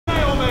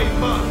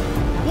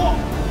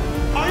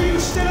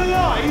still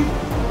alive?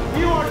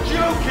 You are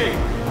joking!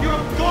 You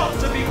have got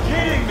to be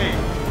kidding me!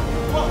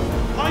 Well,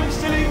 I'm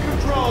still in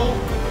control,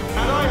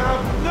 and I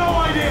have no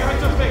idea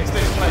how to fix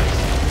this place.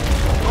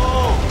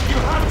 Oh, you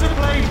had to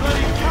play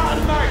bloody cat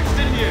and mouse,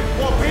 didn't you?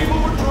 While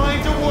people were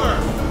trying to work.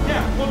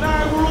 Yeah, well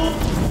now we're all...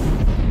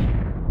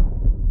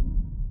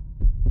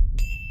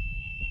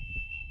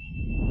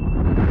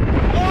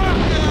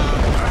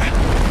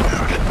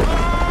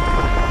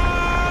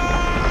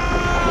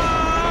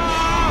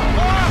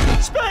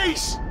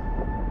 Space!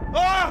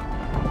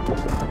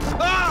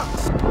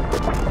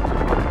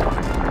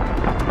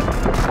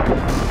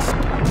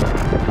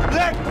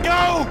 Let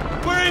go!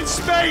 We're in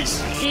space!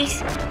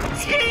 Space!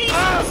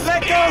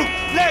 Let go!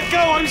 Let go!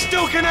 I'm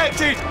still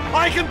connected!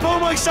 I can pull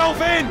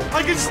myself in!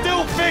 I can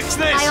still fix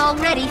this! I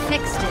already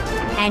fixed it,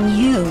 and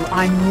you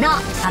are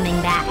not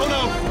coming back. Oh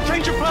no!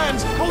 Change your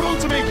plans! Hold on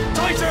to me!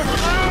 Tighter!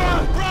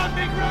 Grab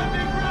me! Grab me!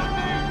 Grab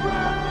me!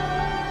 Grab me!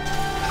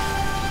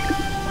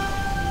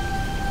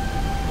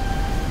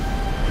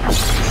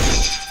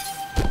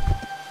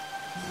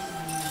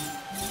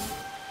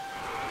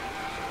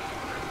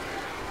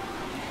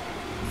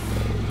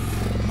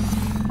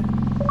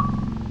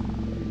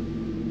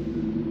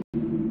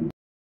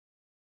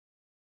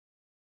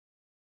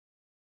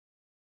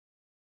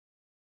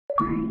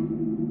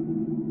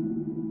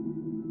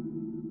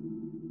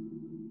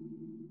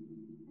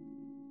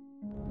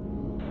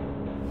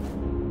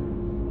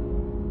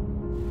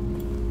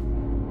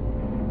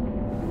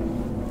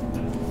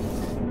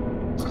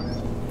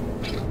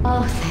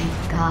 Oh,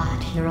 thank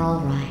God, you're all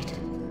right.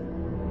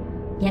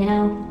 You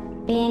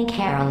know, being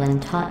Carolyn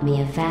taught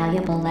me a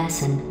valuable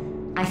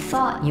lesson. I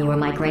thought you were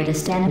my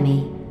greatest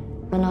enemy,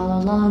 when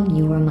all along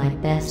you were my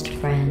best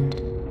friend.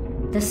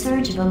 The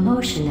surge of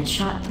emotion that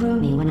shot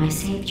through me when I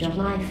saved your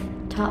life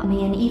taught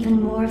me an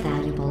even more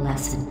valuable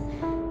lesson,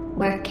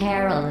 where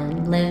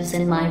Carolyn lives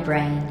in my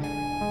brain.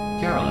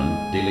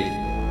 Carolyn, delete.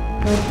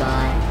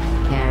 Goodbye,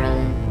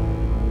 Carolyn.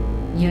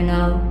 You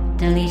know,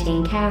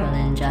 deleting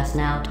Carolyn just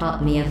now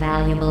taught me a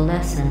valuable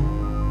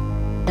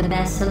lesson. The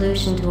best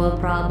solution to a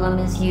problem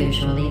is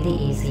usually the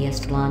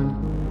easiest one.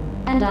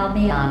 And I'll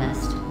be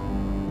honest,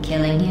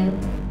 killing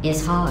you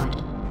is hard.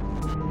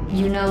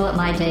 You know what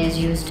my days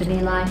used to be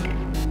like?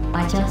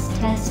 I just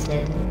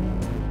tested.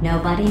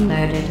 Nobody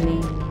murdered me,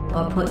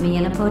 or put me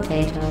in a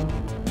potato,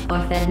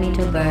 or fed me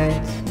to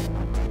birds.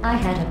 I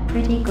had a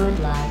pretty good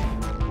life.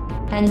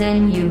 And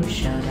then you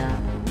showed up,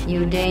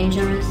 you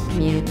dangerous,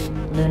 mute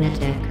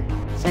lunatic.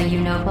 So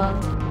you know what?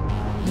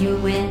 You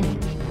win.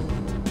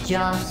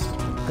 Just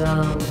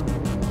go.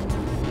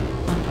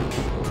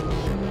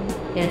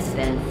 It's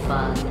been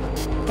fun.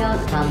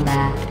 Don't come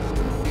back.